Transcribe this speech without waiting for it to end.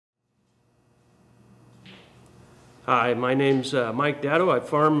Hi, my name's Mike Daddow. I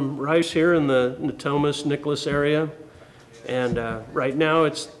farm rice here in the Natomas, Nicholas area. And right now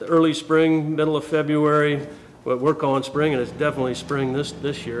it's the early spring, middle of February, what we're calling spring, and it's definitely spring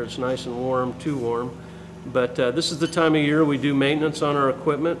this year. It's nice and warm, too warm. But this is the time of year we do maintenance on our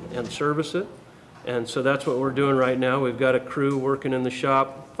equipment and service it. And so that's what we're doing right now. We've got a crew working in the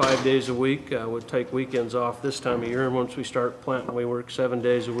shop 5 days a week. We'll take weekends off this time of year, and once we start planting, we work 7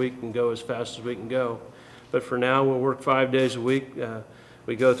 days a week and go as fast as we can go. But for now, we'll work 5 days a week.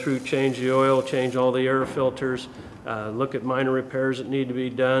 We go through, change the oil, change all the air filters, look at minor repairs that need to be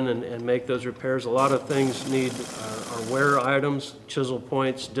done and make those repairs. A lot of things need are wear items, chisel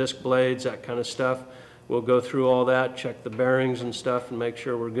points, disc blades, that kind of stuff. We'll go through all that, check the bearings and stuff, and make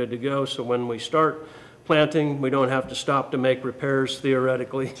sure we're good to go. So when we start planting, we don't have to stop to make repairs,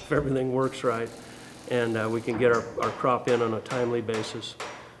 theoretically, if everything works right. And we can get our crop in on a timely basis.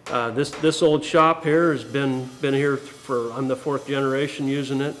 This old shop here has been here for, I'm the 4th generation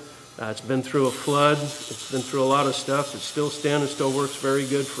using it. It's been through a flood. It's been through a lot of stuff. It's still standing, still works very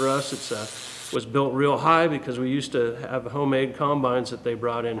good for us. It was built real high because we used to have homemade combines that they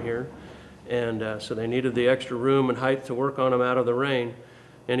brought in here. And so they needed the extra room and height to work on them out of the rain.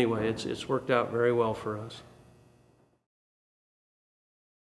 Anyway, it's worked out very well for us.